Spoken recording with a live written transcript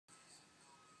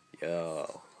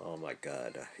Yo, oh my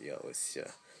God, yo, it's your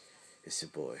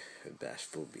boy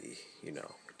Bashful B.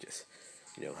 Just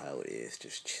how it is,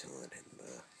 just chilling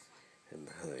in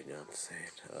the hood. You know what I'm saying?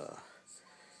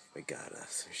 We got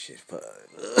some shit, but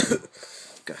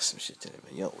got some shit today,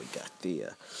 man. Yo, we got the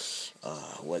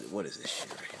what is this shit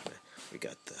right here, man? We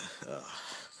got the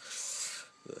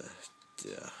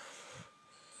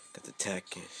got the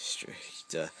Tekken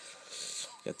straight,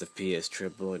 got the PS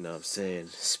Triple. You know what I'm saying?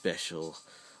 Special.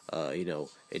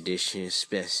 Edition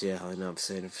special, you know what I'm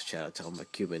saying? Shout out to all my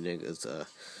Cuban niggas,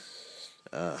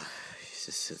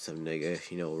 some nigga,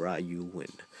 Ryu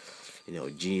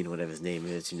and, Gene, whatever his name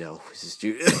is, it's just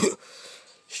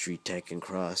Street Tekken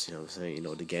Cross, you know what I'm saying?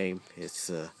 The game,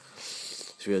 it's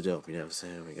real dope, you know what I'm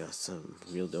saying? We got some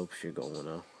real dope shit going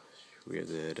on, real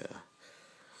good,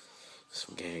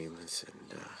 some games,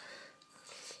 and,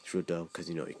 it's real dope because,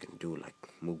 you can do, like,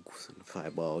 moves and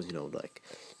fireballs, like,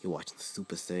 you're watching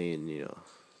Super Saiyan,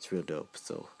 it's real dope,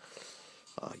 so,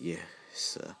 yeah,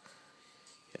 it's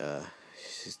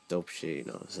just dope shit, you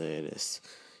know what I'm saying,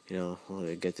 I want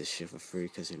to get this shit for free,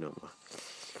 because,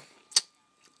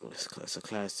 it's a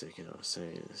classic, you know what I'm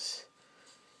saying,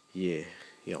 yeah,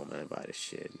 man, buy this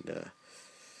shit, and,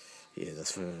 yeah,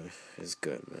 it's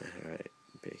good, man, alright,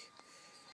 big.